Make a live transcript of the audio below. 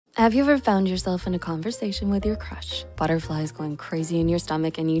Have you ever found yourself in a conversation with your crush? Butterflies going crazy in your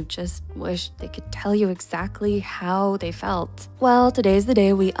stomach and you just wish they could tell you exactly how they felt? Well, today's the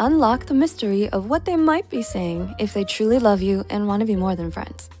day we unlock the mystery of what they might be saying if they truly love you and want to be more than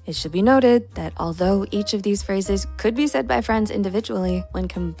friends. It should be noted that although each of these phrases could be said by friends individually, when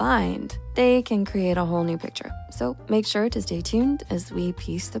combined, they can create a whole new picture. So make sure to stay tuned as we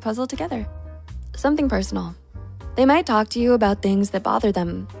piece the puzzle together. Something personal. They might talk to you about things that bother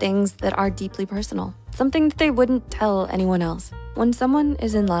them, things that are deeply personal, something that they wouldn't tell anyone else. When someone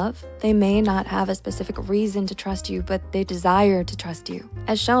is in love, they may not have a specific reason to trust you, but they desire to trust you,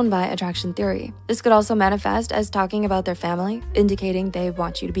 as shown by attraction theory. This could also manifest as talking about their family, indicating they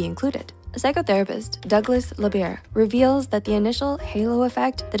want you to be included. A psychotherapist, Douglas LeBear, reveals that the initial halo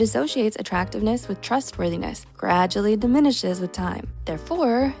effect that associates attractiveness with trustworthiness gradually diminishes with time.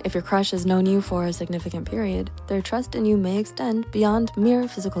 Therefore, if your crush has known you for a significant period, their trust in you may extend beyond mere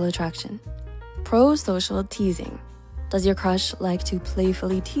physical attraction. Pro-social teasing. Does your crush like to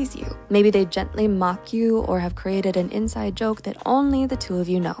playfully tease you? Maybe they gently mock you or have created an inside joke that only the two of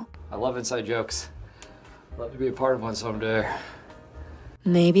you know. I love inside jokes. I'd love to be a part of one someday.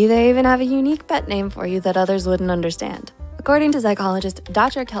 Maybe they even have a unique pet name for you that others wouldn't understand. According to psychologist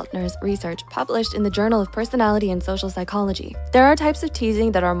Dr. Keltner's research published in the Journal of Personality and Social Psychology, there are types of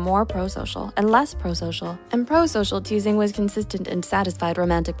teasing that are more pro-social and less pro-social, and pro-social teasing was consistent and satisfied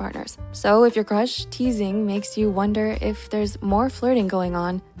romantic partners. So if your crush teasing makes you wonder if there's more flirting going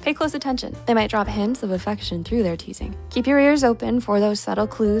on, pay close attention. They might drop hints of affection through their teasing. Keep your ears open for those subtle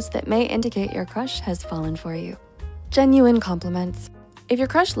clues that may indicate your crush has fallen for you. Genuine compliments. If your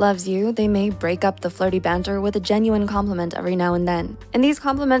crush loves you, they may break up the flirty banter with a genuine compliment every now and then. And these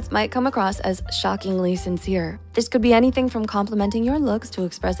compliments might come across as shockingly sincere. This could be anything from complimenting your looks to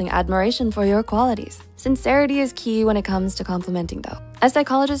expressing admiration for your qualities. Sincerity is key when it comes to complimenting though. As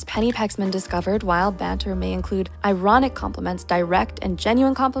psychologist Penny Pexman discovered, while banter may include ironic compliments, direct and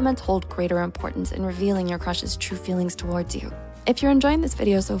genuine compliments hold greater importance in revealing your crush's true feelings towards you. If you're enjoying this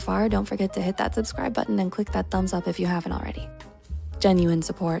video so far, don't forget to hit that subscribe button and click that thumbs up if you haven't already. Genuine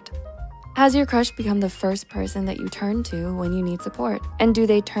support. Has your crush become the first person that you turn to when you need support? And do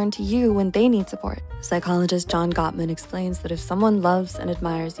they turn to you when they need support? Psychologist John Gottman explains that if someone loves and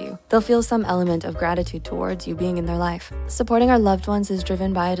admires you, they'll feel some element of gratitude towards you being in their life. Supporting our loved ones is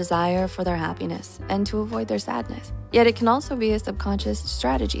driven by a desire for their happiness and to avoid their sadness. Yet it can also be a subconscious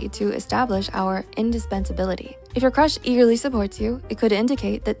strategy to establish our indispensability. If your crush eagerly supports you, it could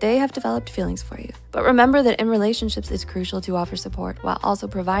indicate that they have developed feelings for you. But remember that in relationships, it's crucial to offer support while also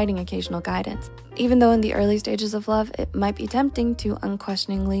providing occasional guidance. Even though in the early stages of love, it might be tempting to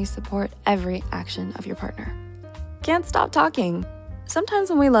unquestioningly support every action of your partner. Can't stop talking. Sometimes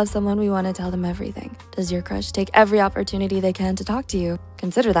when we love someone, we want to tell them everything. Does your crush take every opportunity they can to talk to you?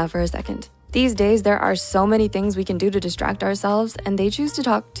 Consider that for a second. These days, there are so many things we can do to distract ourselves, and they choose to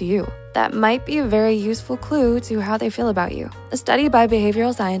talk to you. That might be a very useful clue to how they feel about you. A study by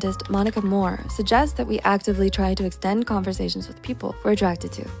behavioral scientist Monica Moore suggests that we actively try to extend conversations with people we're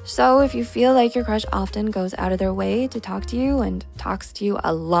attracted to. So if you feel like your crush often goes out of their way to talk to you and talks to you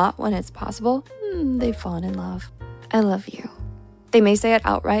a lot when it's possible, they've fallen in love. I love you. They may say it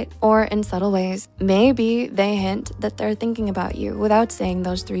outright or in subtle ways. Maybe they hint that they're thinking about you without saying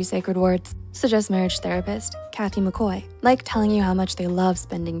those 3 sacred words. Suggests marriage therapist Kathy McCoy, like telling you how much they love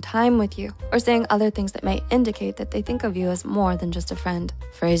spending time with you or saying other things that may indicate that they think of you as more than just a friend.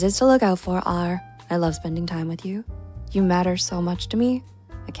 Phrases to look out for are, I love spending time with you. You matter so much to me.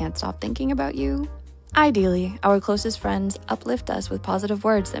 I can't stop thinking about you. Ideally, our closest friends uplift us with positive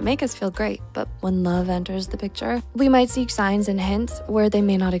words that make us feel great, but when love enters the picture, we might seek signs and hints where they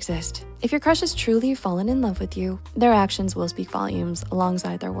may not exist. If your crush has truly fallen in love with you, their actions will speak volumes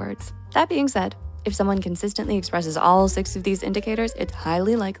alongside their words. That being said, if someone consistently expresses all 6 of these indicators, it's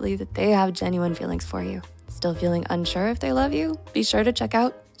highly likely that they have genuine feelings for you. Still feeling unsure if they love you? Be sure to check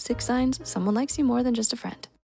out 6 signs someone likes you more than just a friend.